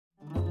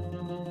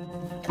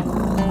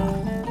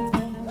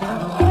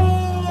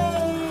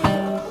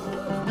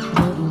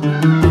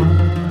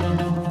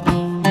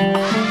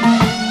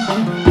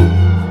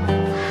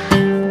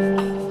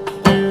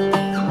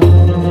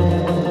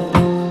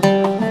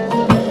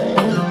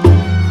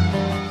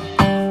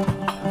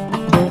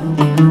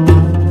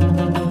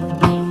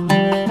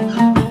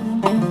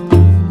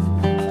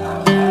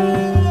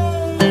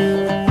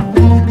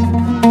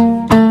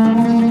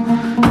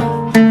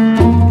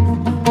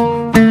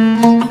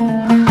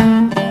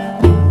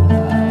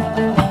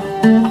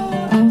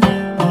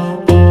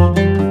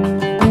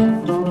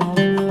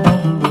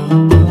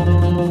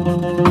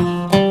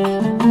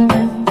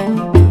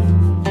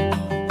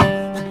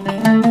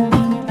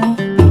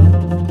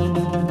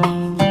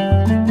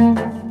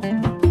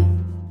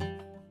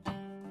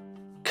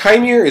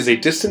Kaimere is a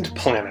distant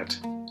planet.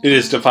 It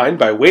is defined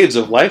by waves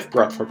of life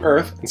brought from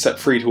Earth and set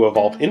free to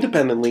evolve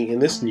independently in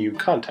this new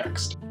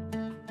context.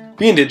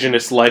 The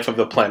indigenous life of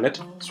the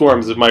planet,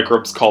 swarms of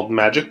microbes called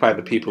magic by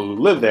the people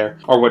who live there,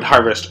 are what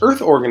harvest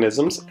Earth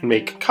organisms and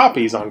make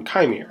copies on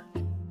Kaimere.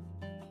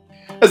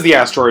 As the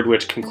asteroid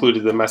which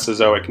concluded the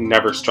Mesozoic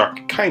never struck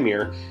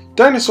Kaimere,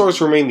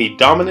 dinosaurs remain the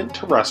dominant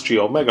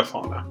terrestrial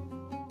megafauna.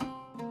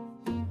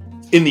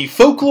 In the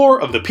folklore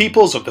of the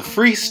peoples of the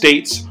Free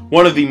States,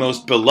 one of the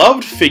most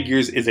beloved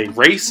figures is a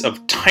race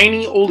of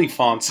tiny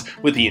oliphants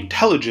with the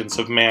intelligence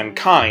of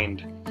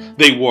mankind.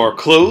 They wore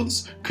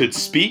clothes, could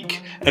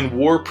speak, and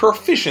were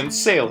proficient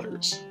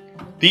sailors.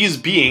 These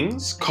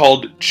beings,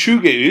 called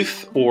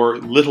Chugeuth, or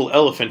Little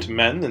Elephant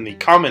Men in the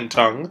common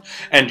tongue,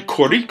 and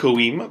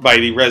Khorikoim by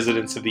the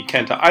residents of the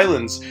Kenta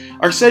Islands,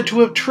 are said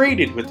to have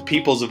traded with the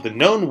peoples of the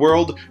known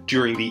world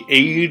during the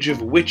Age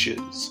of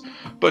Witches.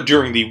 But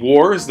during the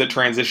wars that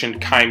transitioned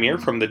Kaimere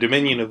from the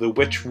dominion of the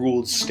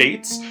witch-ruled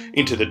states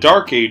into the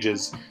Dark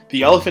Ages,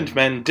 the Elephant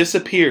Men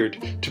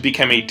disappeared to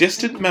become a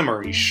distant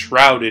memory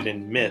shrouded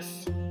in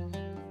myth.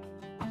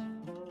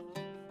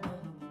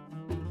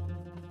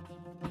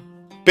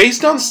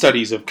 Based on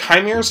studies of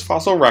Kaimere's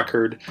fossil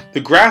record,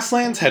 the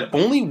grasslands had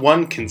only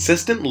one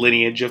consistent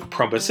lineage of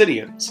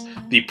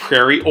proboscideans, the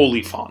prairie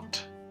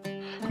oliphant.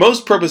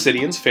 Most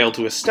proboscideans failed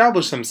to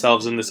establish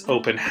themselves in this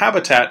open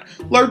habitat,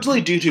 largely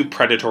due to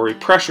predatory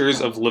pressures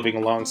of living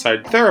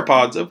alongside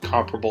theropods of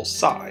comparable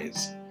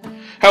size.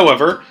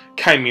 However,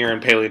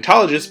 Kaimeran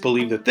paleontologists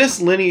believe that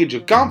this lineage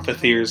of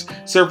gomphotheres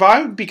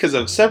survived because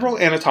of several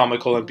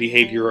anatomical and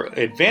behavioral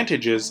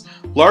advantages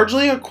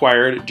largely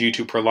acquired due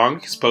to prolonged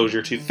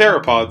exposure to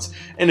theropods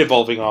and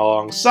evolving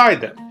alongside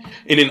them,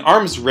 in an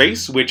arms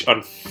race which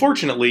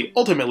unfortunately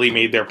ultimately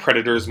made their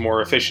predators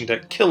more efficient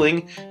at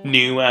killing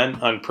new and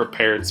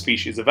unprepared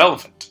species of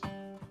elephant.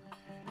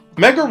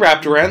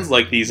 Megaraptorans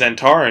like the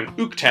Zentaur and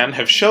Uctan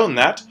have shown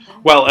that,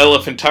 while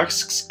elephant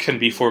tusks can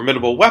be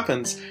formidable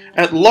weapons,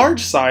 at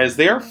large size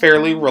they are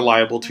fairly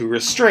reliable to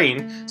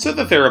restrain, so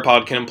the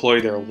theropod can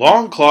employ their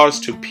long claws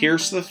to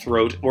pierce the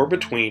throat or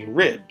between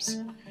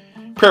ribs.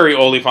 Prairie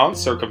oliphants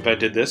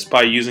circumvented this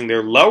by using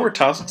their lower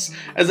tusks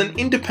as an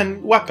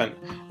independent weapon,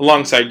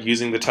 alongside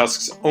using the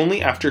tusks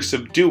only after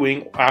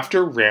subduing,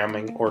 after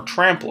ramming or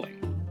trampling.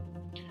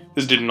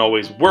 This didn't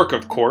always work,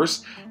 of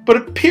course, but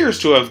appears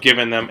to have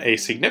given them a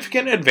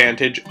significant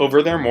advantage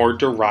over their more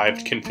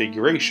derived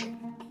configuration.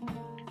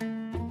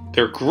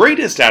 Their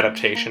greatest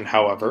adaptation,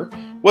 however,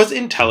 was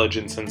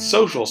intelligence and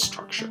social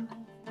structure.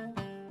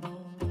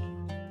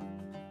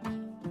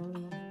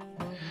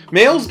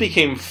 Males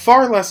became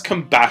far less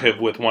combative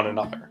with one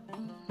another.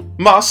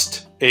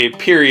 Must, a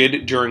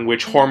period during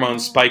which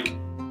hormones spike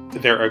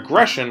their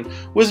aggression,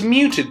 was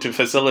muted to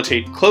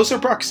facilitate closer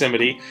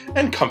proximity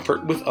and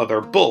comfort with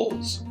other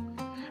bulls.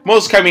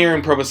 Most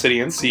Kaimeran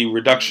proboscideans see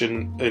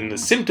reduction in the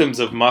symptoms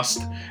of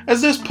must, as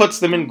this puts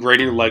them in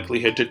greater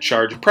likelihood to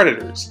charge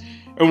predators,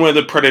 and when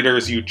the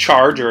predators you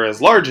charge are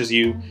as large as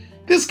you,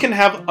 this can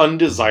have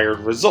undesired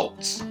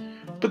results.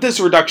 But this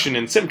reduction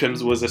in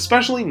symptoms was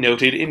especially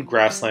noted in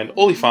grassland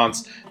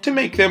oliphants to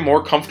make them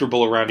more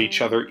comfortable around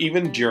each other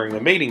even during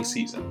the mating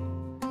season.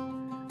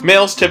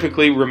 Males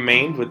typically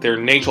remained with their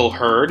natal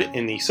herd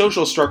in the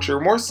social structure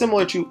more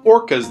similar to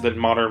orcas than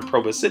modern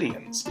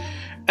proboscideans,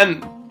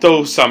 and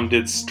though some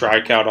did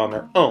strike out on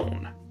their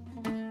own.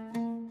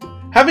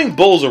 Having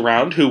bulls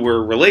around who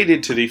were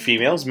related to the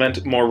females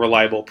meant more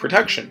reliable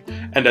protection,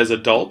 and as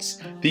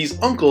adults,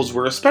 these uncles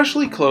were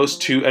especially close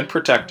to and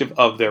protective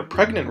of their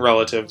pregnant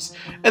relatives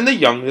and the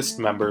youngest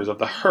members of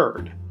the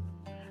herd.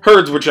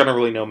 Herds were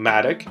generally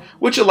nomadic,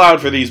 which allowed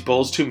for these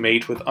bulls to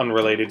mate with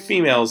unrelated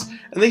females,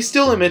 and they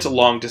still emit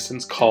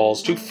long-distance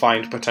calls to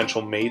find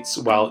potential mates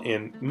while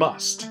in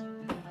must.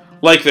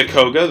 Like the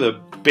koga,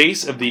 the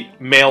base of the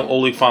male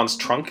oliphant's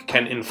trunk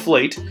can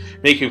inflate,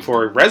 making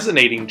for a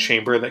resonating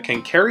chamber that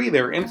can carry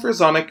their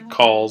infrasonic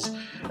calls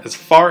as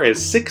far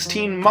as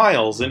 16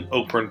 miles in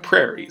open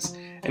prairies,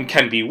 and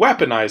can be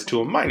weaponized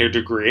to a minor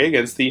degree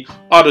against the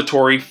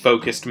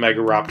auditory-focused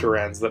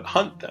megaraptorans that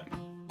hunt them.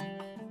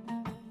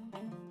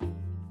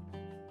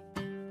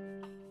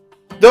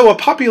 Though a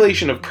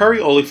population of prairie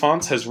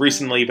oliphants has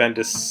recently been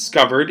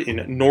discovered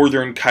in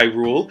northern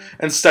Kyrule,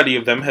 and study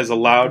of them has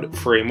allowed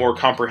for a more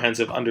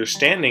comprehensive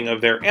understanding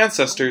of their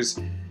ancestors,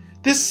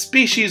 this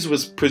species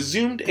was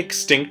presumed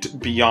extinct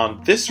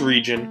beyond this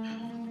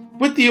region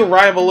with the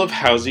arrival of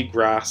housey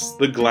grass,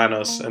 the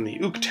glanos, and the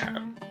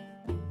uctan.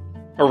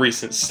 A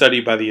recent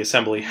study by the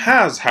Assembly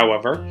has,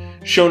 however,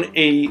 shown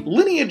a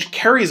lineage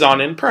carries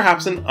on in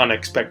perhaps an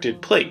unexpected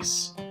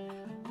place.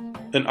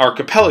 An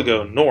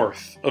archipelago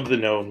north of the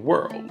known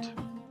world.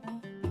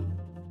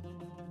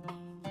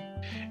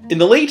 In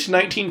the late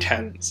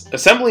 1910s,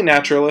 Assembly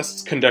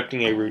naturalists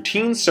conducting a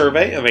routine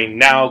survey of a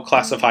now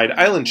classified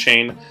island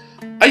chain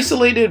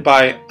isolated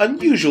by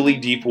unusually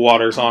deep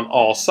waters on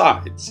all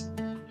sides.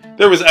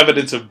 There was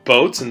evidence of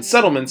boats and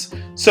settlements,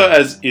 so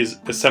as is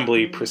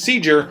Assembly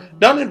procedure,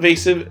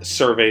 non-invasive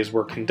surveys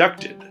were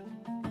conducted.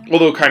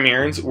 Although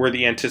Kaimerans were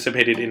the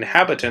anticipated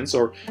inhabitants,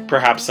 or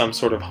perhaps some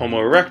sort of Homo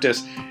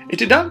erectus, it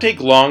did not take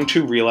long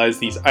to realize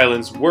these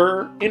islands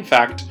were, in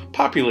fact,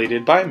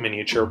 populated by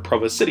miniature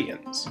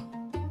proboscideans.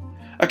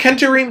 A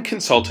Khorikoim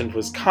consultant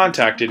was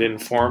contacted and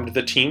informed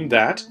the team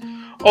that,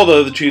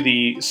 although to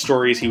the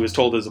stories he was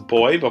told as a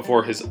boy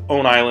before his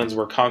own islands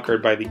were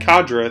conquered by the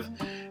Kadrith,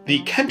 the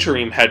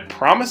Khorikoim had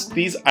promised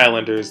these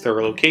islanders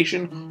their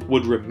location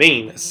would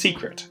remain a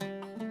secret.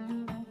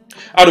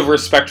 Out of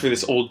respect for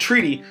this old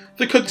treaty,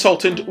 the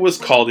consultant was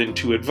called in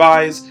to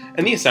advise,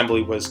 and the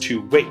assembly was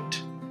to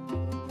wait.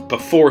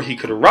 Before he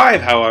could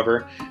arrive,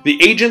 however,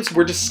 the agents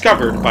were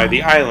discovered by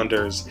the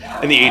islanders,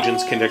 and the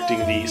agents conducting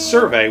the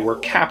survey were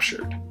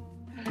captured.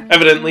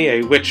 Evidently,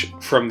 a witch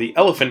from the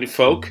elephant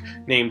folk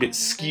named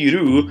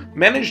Skiru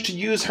managed to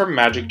use her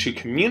magic to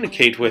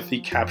communicate with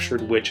the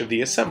captured witch of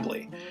the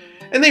assembly,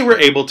 and they were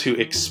able to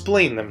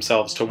explain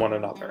themselves to one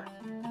another.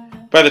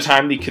 By the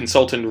time the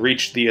consultant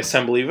reached the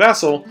assembly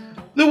vessel,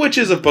 the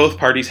witches of both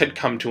parties had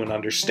come to an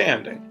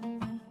understanding.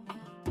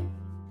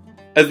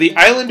 As the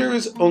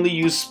islanders only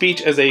used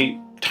speech as a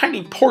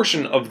tiny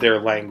portion of their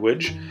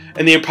language,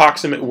 and the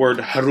approximate word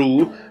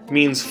haru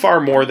means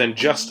far more than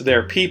just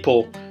their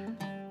people,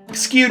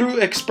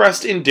 Skiru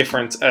expressed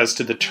indifference as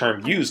to the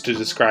term used to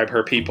describe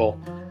her people,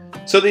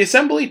 so the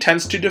assembly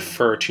tends to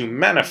defer to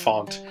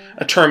Manephaunt,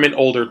 a term in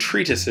older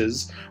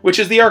treatises, which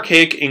is the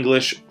archaic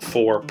English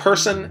for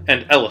person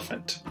and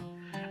elephant.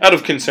 Out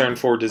of concern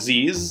for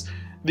disease,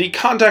 the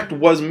contact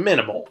was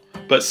minimal,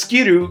 but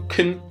Skiru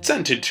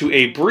consented to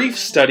a brief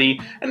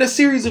study and a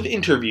series of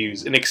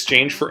interviews in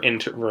exchange for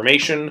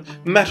information,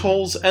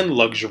 metals, and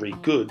luxury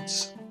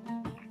goods.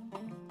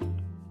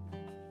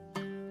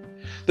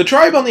 The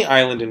tribe on the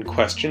island in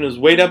question is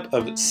made up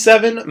of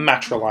 7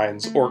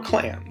 matrilines or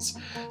clans,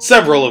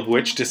 several of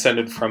which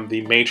descended from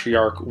the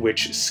matriarch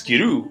witch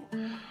Skiru,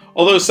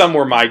 although some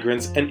were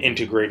migrants and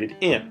integrated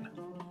in.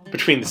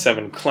 Between the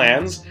 7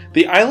 clans,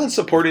 the island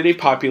supported a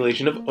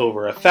population of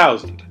over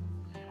 1,000.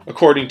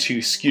 According to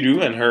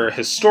Skiru and her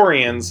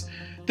historians,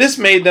 this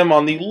made them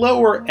on the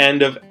lower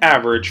end of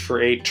average for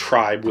a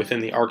tribe within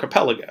the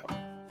archipelago.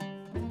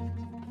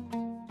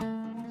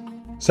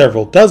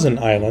 Several dozen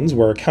islands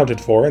were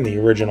accounted for in the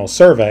original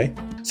survey,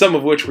 some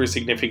of which were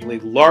significantly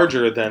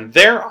larger than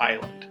their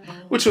island,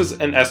 which was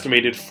an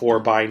estimated 4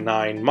 by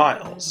 9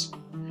 miles.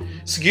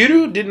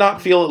 Skiru did not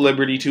feel at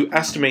liberty to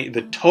estimate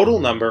the total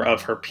number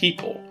of her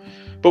people,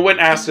 but when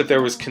asked if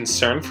there was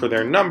concern for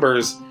their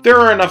numbers, there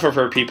are enough of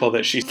her people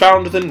that she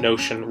found the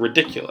notion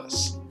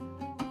ridiculous.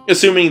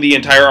 Assuming the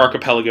entire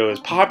archipelago is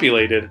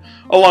populated,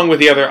 along with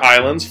the other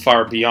islands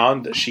far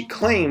beyond that she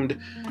claimed,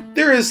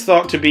 there is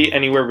thought to be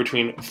anywhere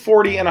between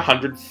 40 and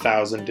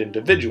 100,000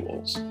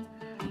 individuals.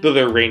 Though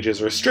their range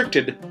is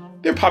restricted,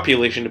 their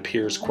population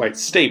appears quite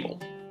stable.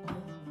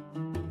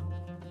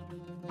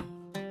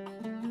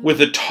 With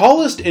the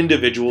tallest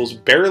individuals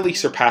barely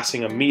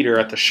surpassing a meter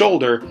at the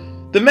shoulder,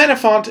 the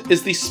Manephaunt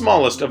is the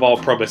smallest of all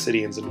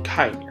proboscideans in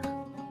Kaimere.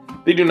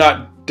 They do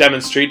not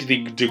demonstrate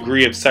the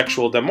degree of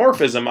sexual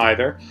dimorphism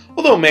either,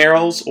 although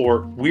males,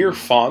 or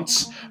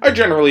weirfaunts, are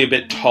generally a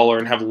bit taller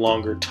and have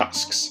longer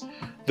tusks,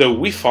 though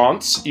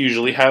wefaunts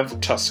usually have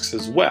tusks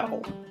as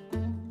well.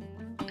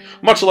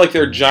 Much like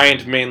their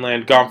giant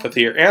mainland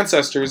Gomphothir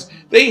ancestors,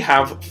 they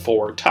have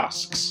 4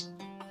 tusks.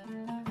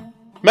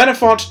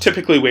 Manephaunt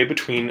typically weigh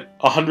between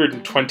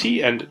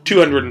 120 and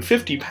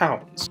 250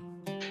 pounds.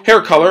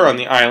 Hair color on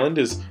the island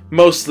is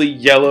mostly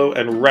yellow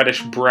and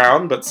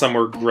reddish-brown, but some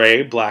are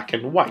gray, black,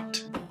 and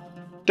white.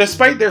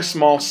 Despite their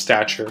small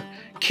stature,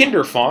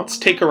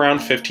 kinderfaunts take around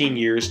 15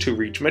 years to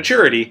reach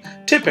maturity,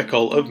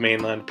 typical of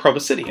mainland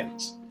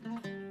proboscideans.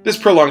 This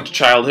prolonged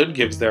childhood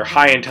gives their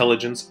high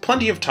intelligence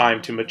plenty of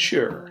time to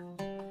mature.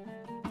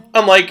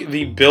 Unlike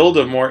the build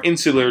of more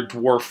insular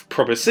dwarf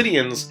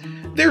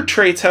proboscideans, their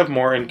traits have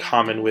more in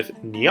common with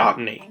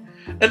neoteny,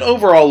 and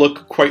overall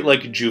look quite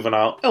like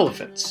juvenile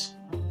elephants.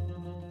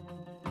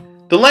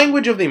 The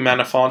language of the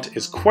Manephaunt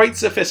is quite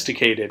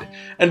sophisticated,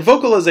 and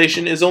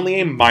vocalization is only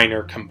a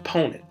minor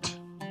component.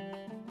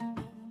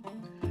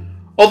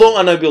 Although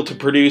unable to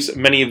produce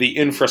many of the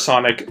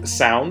infrasonic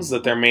sounds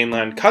that their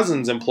mainland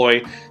cousins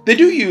employ, they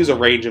do use a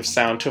range of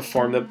sound to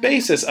form the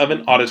basis of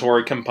an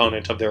auditory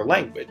component of their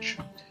language.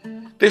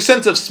 Their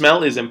sense of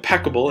smell is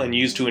impeccable and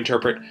used to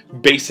interpret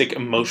basic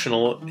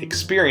emotional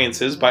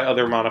experiences by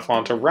other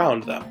Manephaunt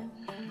around them.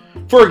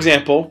 For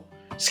example,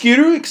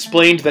 Skiru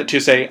explained that to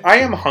say, "I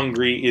am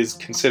hungry" is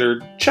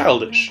considered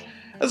childish,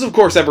 as of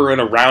course everyone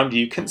around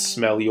you can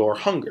smell your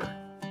hunger.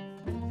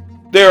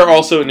 They are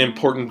also an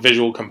important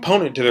visual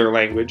component to their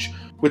language,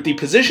 with the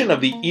position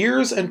of the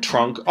ears and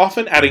trunk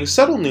often adding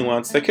subtle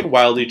nuance that can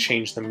wildly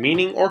change the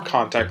meaning or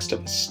context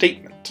of a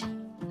statement.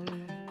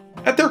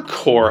 At their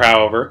core,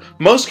 however,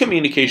 most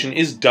communication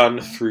is done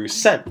through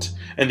scent,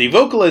 and the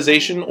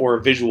vocalization or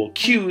visual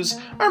cues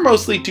are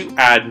mostly to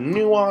add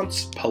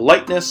nuance,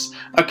 politeness,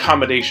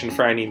 accommodation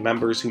for any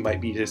members who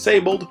might be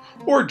disabled,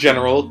 or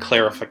general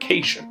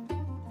clarification.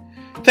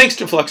 Thanks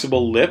to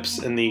flexible lips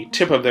and the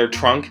tip of their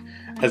trunk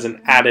as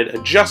an added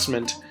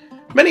adjustment,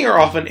 Many are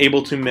often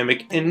able to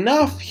mimic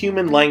enough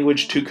human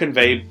language to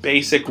convey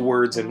basic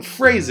words and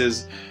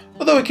phrases,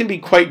 although it can be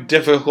quite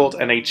difficult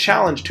and a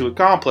challenge to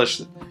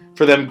accomplish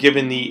for them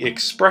given the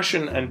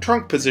expression and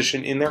trunk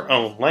position in their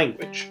own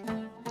language.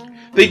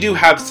 They do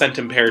have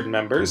scent-impaired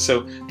members,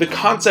 so the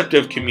concept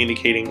of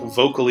communicating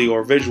vocally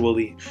or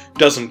visually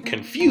doesn't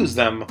confuse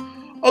them,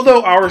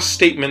 although our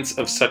statements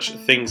of such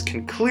things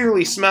can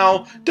clearly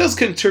smell does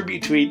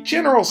contribute to a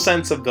general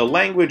sense of the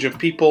language of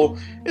people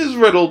is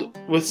riddled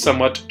with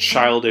somewhat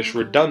childish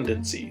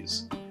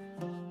redundancies.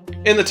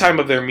 In the time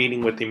of their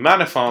meeting with the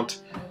Manephaunt,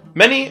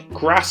 many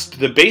grasped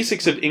the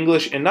basics of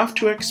English enough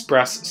to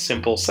express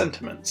simple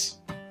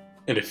sentiments,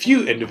 and a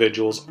few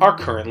individuals are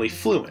currently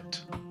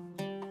fluent.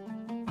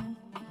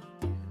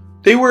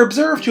 They were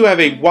observed to have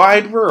a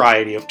wide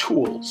variety of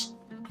tools.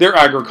 Their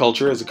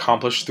agriculture is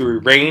accomplished through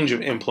a range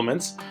of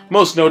implements,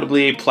 most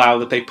notably a plow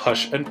that they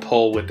push and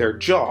pull with their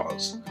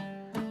jaws.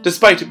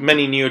 Despite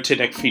many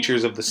neotenic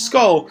features of the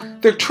skull,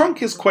 their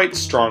trunk is quite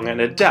strong and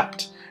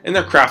adept, and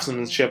their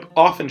craftsmanship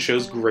often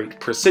shows great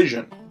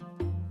precision.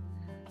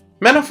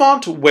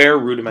 Manephaunt wear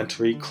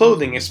rudimentary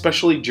clothing,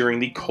 especially during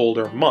the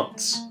colder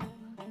months.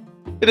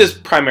 It is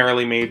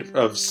primarily made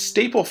of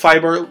staple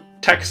fiber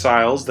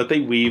textiles that they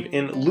weave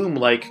in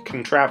loom-like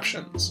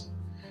contraptions.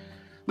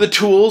 The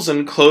tools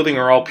and clothing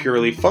are all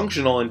purely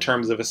functional in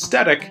terms of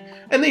aesthetic,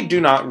 and they do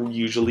not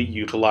usually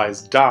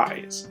utilize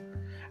dyes.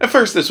 At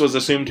first this was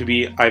assumed to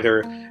be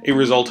either a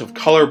result of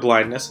color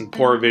blindness and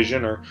poor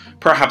vision, or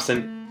perhaps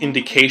an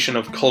indication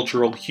of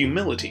cultural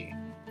humility.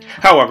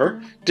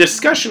 However,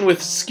 discussion with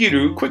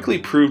Skirou quickly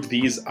proved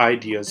these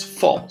ideas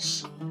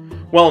false.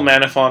 While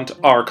Manephaunt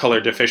are color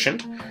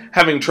deficient,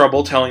 having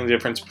trouble telling the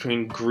difference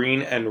between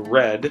green and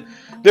red,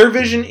 their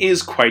vision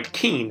is quite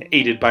keen,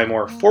 aided by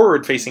more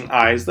forward-facing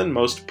eyes than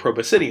most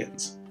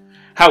proboscideans.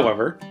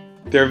 However,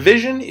 their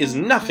vision is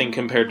nothing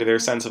compared to their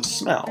sense of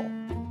smell.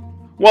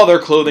 While their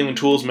clothing and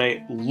tools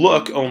may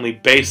look only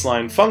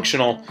baseline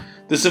functional,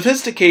 the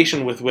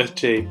sophistication with which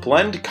they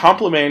blend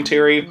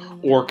complementary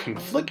or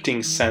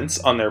conflicting scents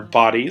on their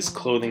bodies,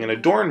 clothing, and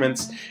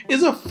adornments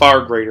is of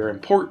far greater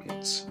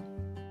importance.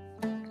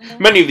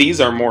 Many of these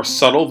are more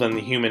subtle than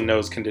the human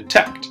nose can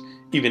detect,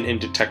 even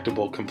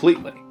indetectable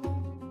completely.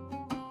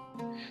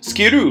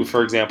 Skirou,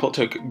 for example,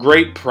 took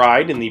great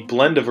pride in the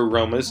blend of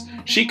aromas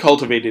she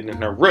cultivated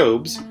in her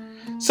robes,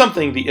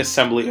 something the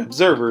assembly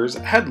observers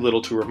had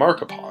little to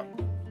remark upon.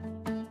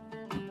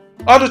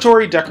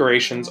 Auditory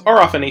decorations are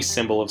often a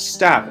symbol of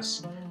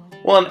status.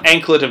 While an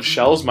anklet of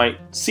shells might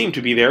seem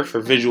to be there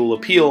for visual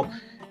appeal,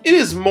 it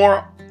is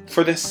more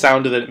for the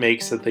sound that it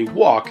makes that they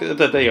walk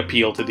that they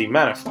appeal to the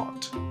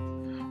Manephaunt.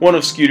 One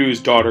of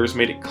Skirou's daughters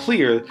made it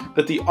clear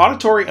that the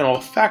auditory and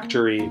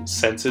olfactory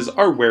senses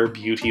are where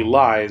beauty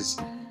lies.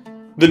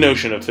 The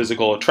notion of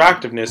physical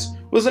attractiveness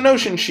was a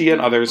notion she and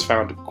others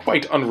found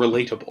quite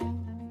unrelatable.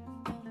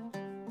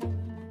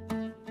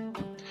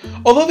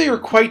 Although they are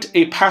quite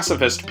a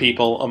pacifist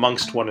people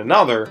amongst one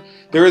another,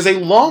 there is a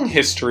long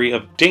history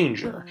of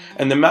danger,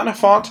 and the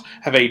Manephaunt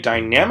have a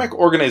dynamic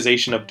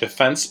organization of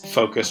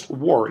defense-focused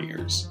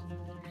warriors.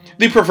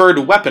 The preferred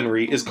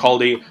weaponry is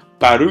called a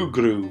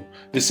barugru,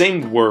 the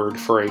same word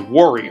for a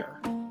warrior.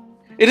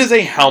 It is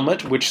a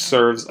helmet which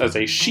serves as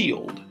a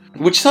shield,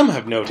 which some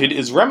have noted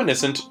is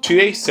reminiscent to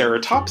a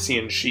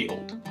ceratopsian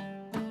shield.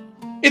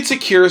 It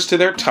secures to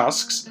their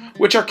tusks,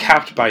 which are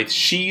capped by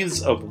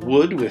sheaths of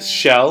wood with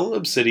shell,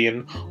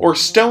 obsidian, or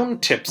stone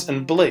tips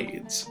and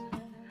blades.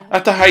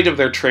 At the height of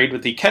their trade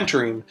with the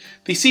Khorikoim,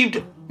 they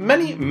sieved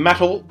many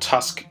metal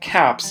tusk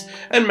caps,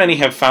 and many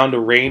have found a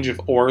range of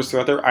ores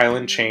throughout their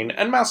island chain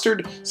and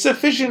mastered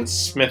sufficient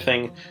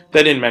smithing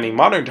that in many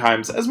modern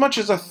times as much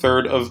as a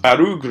third of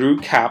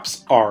barugru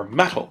caps are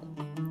metal.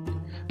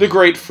 The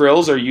great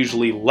frills are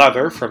usually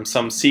leather from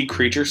some sea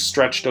creature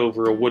stretched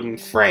over a wooden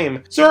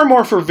frame, so are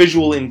more for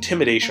visual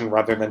intimidation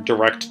rather than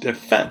direct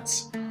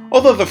defense,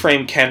 although the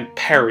frame can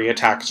parry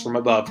attacks from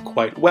above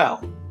quite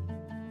well.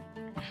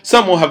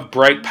 Some will have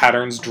bright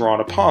patterns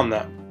drawn upon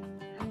them.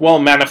 While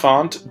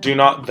Manephaunt do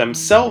not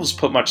themselves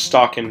put much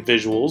stock in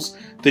visuals,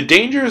 the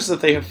dangers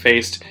that they have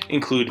faced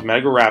include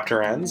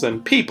megaraptorans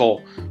and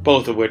people,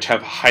 both of which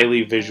have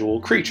highly visual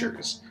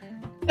creatures.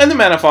 And the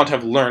Manephaunt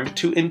have learned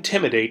to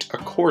intimidate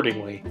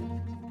accordingly.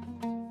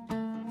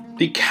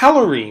 The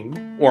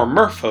Kaimerans, or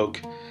merfolk,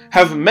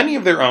 have many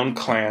of their own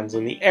clans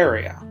in the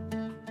area.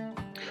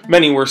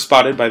 Many were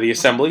spotted by the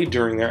assembly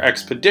during their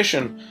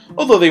expedition,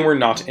 although they were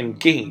not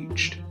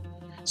engaged.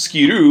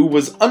 Skirou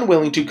was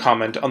unwilling to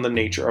comment on the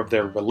nature of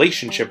their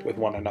relationship with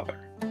one another.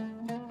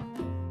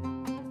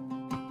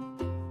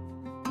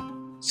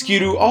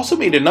 Skirou also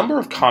made a number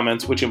of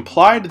comments which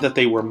implied that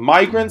they were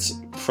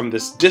migrants from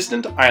this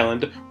distant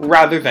island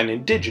rather than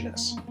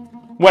indigenous.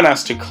 When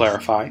asked to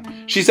clarify,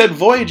 she said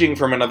voyaging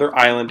from another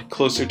island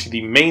closer to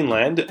the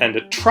mainland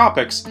and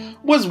tropics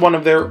was one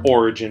of their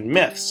origin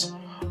myths,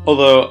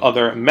 although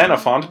other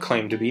Manephaunt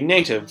claimed to be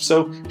native,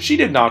 so she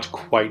did not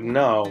quite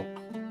know.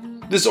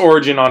 This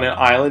origin on an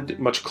island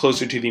much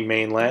closer to the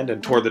mainland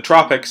and toward the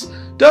tropics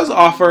does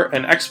offer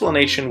an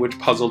explanation which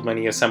puzzled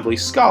many assembly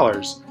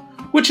scholars.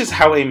 which is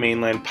how a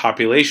mainland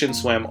population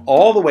swam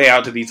all the way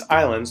out to these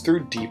islands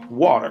through deep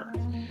water,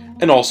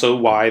 and also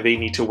why they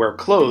need to wear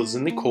clothes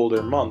in the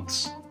colder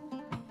months.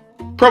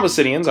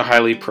 Proboscideans are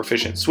highly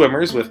proficient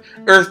swimmers, with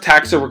Earth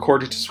taxa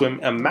recorded to swim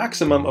a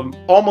maximum of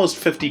almost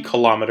 50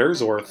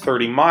 kilometers or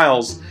 30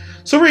 miles,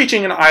 so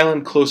reaching an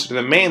island closer to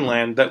the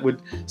mainland that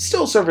would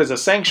still serve as a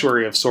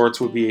sanctuary of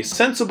sorts would be a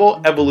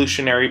sensible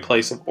evolutionary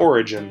place of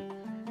origin.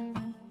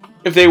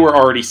 If they were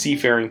already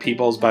seafaring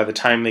peoples by the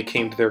time they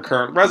came to their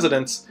current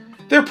residence,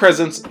 their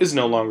presence is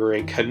no longer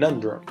a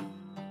conundrum.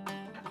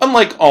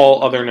 Unlike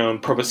all other known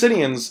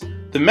proboscideans,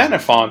 the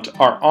Manephaunt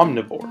are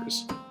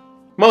omnivores.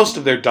 Most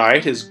of their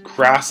diet is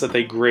grass that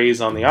they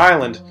graze on the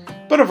island,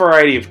 but a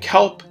variety of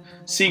kelp,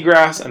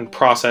 seagrass, and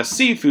processed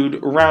seafood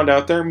round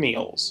out their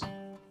meals.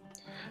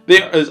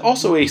 There is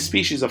also a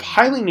species of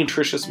highly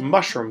nutritious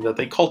mushroom that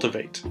they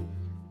cultivate.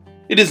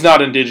 It is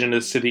not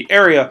indigenous to the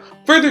area,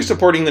 further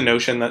supporting the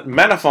notion that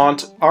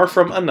Manephaunt are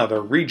from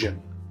another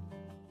region.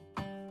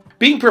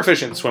 Being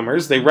proficient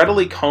swimmers, they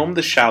readily comb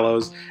the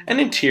shallows and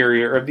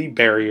interior of the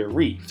barrier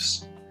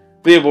reefs.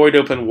 They avoid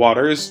open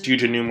waters due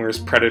to numerous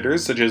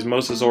predators such as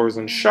mosasaurs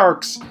and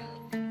sharks,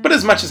 but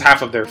as much as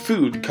half of their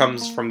food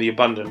comes from the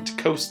abundant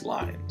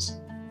coastlines.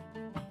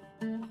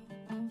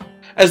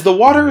 As the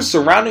waters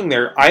surrounding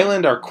their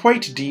island are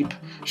quite deep,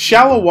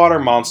 shallow water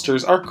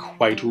monsters are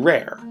quite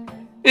rare.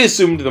 It is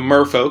assumed the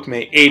merfolk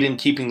may aid in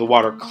keeping the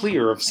water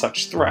clear of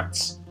such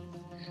threats.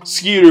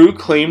 Skiru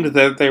claimed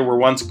that there were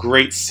once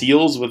great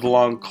seals with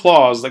long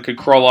claws that could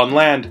crawl on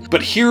land,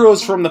 but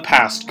heroes from the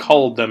past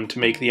culled them to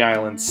make the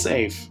island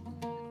safe.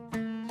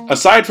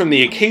 Aside from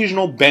the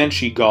occasional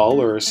banshee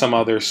gull or some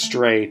other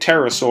stray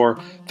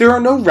pterosaur, there are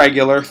no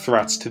regular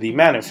threats to the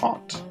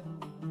Manephaunt.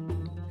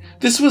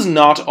 This was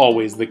not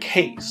always the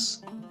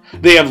case.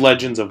 They have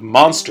legends of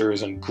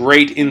monsters and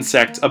great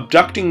insects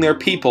abducting their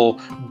people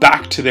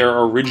back to their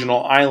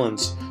original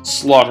islands,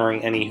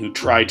 slaughtering any who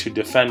try to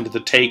defend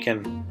the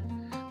taken.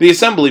 The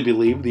Assembly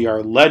believe they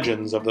are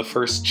legends of the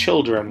first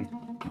children.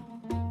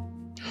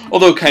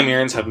 Although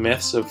Kaimerans have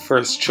myths of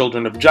first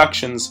children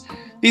abductions,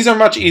 these are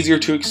much easier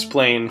to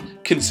explain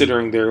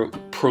considering their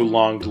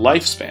prolonged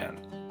lifespan.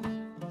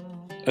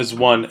 As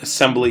one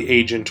Assembly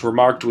agent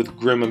remarked with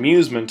grim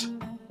amusement,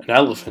 an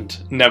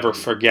elephant never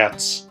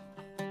forgets.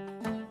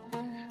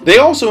 They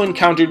also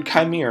encountered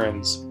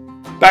Kaimerans.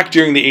 Back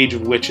during the Age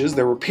of Witches,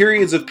 there were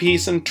periods of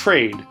peace and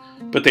trade,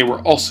 but they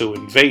were also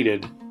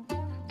invaded.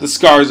 The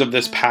scars of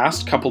this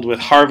past, coupled with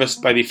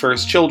harvest by the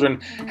first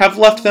children, have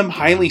left them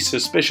highly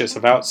suspicious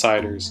of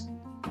outsiders.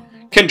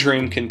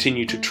 Khorikoim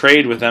continued to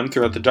trade with them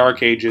throughout the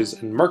Dark Ages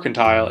and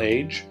Mercantile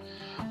Age,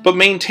 but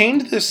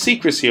maintained the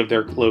secrecy of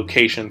their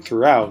location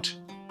throughout.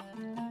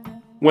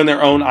 When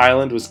their own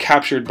island was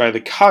captured by the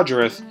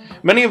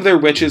Khorikoim, many of their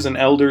witches and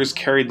elders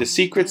carried the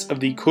secrets of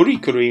the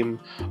Khorikoim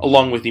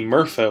along with the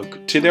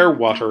merfolk to their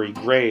watery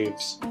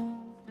graves.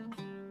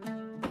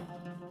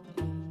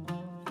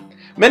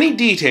 Many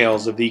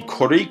details of the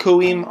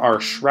Khorikoim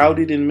are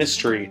shrouded in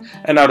mystery,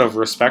 and out of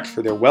respect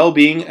for their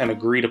well-being and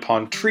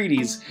agreed-upon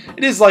treaties,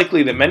 it is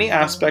likely that many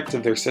aspects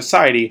of their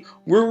society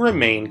will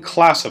remain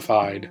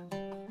classified.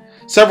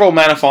 Several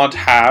Manephaunt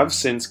have,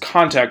 since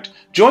Contact,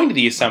 joined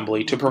the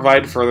Assembly to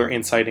provide further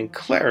insight and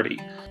clarity,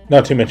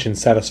 not to mention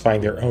satisfying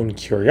their own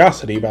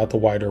curiosity about the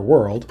wider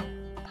world,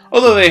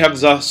 although they have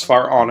thus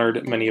far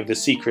honored many of the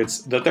secrets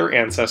that their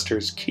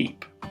ancestors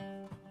keep.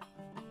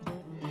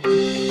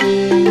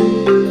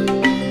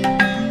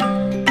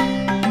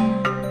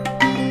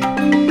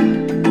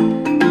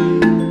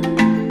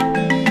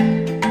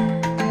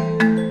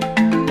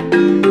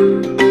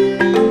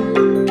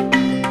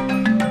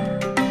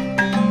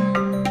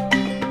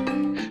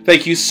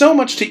 Thank you so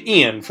much to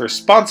Ian for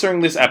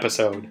sponsoring this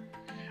episode.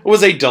 It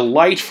was a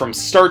delight from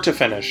start to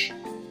finish.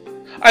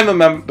 I'm a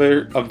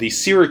member of the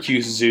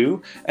Syracuse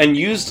Zoo and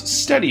used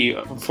study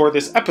for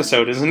this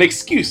episode as an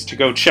excuse to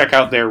go check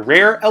out their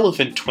rare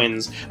elephant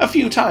twins a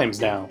few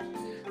times now.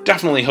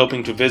 Definitely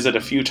hoping to visit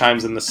a few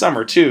times in the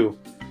summer too.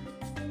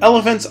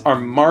 Elephants are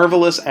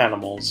marvelous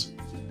animals.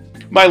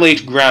 My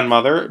late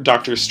grandmother,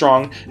 Dr.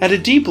 Strong, had a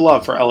deep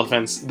love for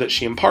elephants that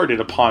she imparted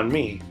upon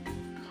me.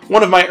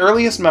 One of my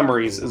earliest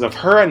memories is of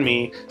her and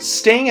me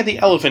staying at the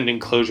elephant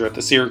enclosure at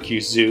the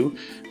Syracuse Zoo,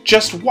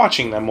 just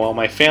watching them while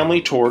my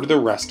family toured the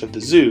rest of the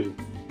zoo.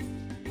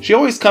 She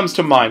always comes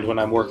to mind when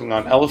I'm working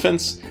on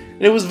elephants,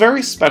 and it was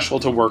very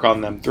special to work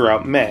on them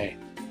throughout May.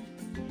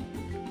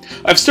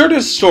 I've started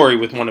a story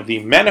with one of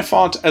the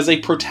Manephaunt as a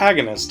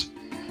protagonist.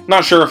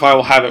 Not sure if I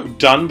will have it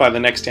done by the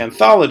next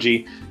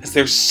anthology, as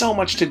there's so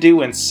much to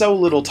do and so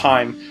little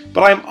time,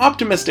 but I am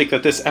optimistic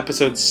that this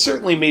episode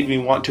certainly made me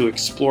want to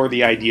explore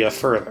the idea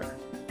further.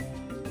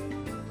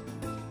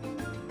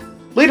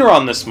 Later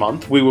on this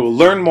month, we will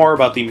learn more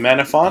about the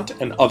Manephaunt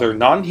and other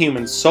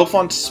non-human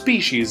Sophont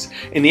species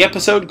in the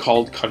episode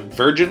called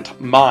Convergent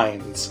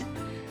Minds.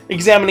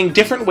 Examining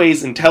different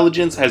ways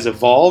intelligence has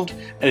evolved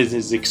and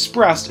is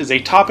expressed is a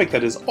topic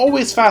that has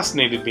always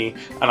fascinated me,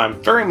 and I'm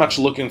very much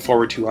looking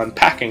forward to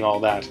unpacking all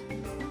that.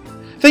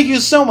 Thank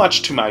you so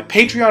much to my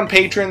Patreon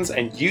patrons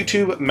and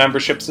YouTube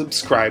membership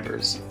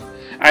subscribers.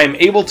 I am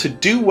able to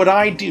do what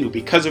I do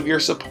because of your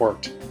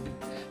support.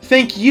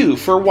 Thank you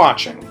for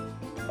watching.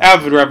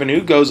 Avid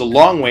revenue goes a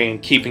long way in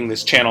keeping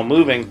this channel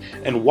moving,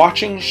 and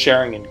watching,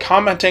 sharing, and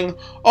commenting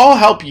all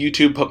help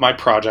YouTube put my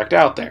project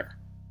out there.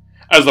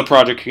 As the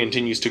project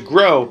continues to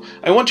grow,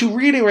 I want to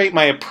reiterate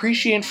my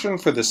appreciation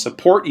for the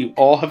support you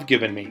all have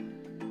given me.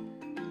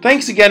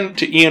 Thanks again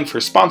to Ian for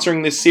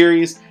sponsoring this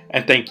series,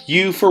 and thank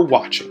you for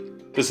watching.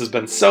 This has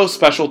been so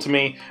special to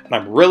me, and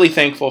I'm really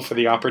thankful for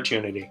the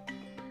opportunity.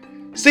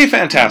 Stay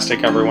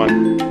fantastic,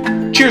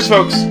 everyone. Cheers,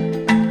 folks!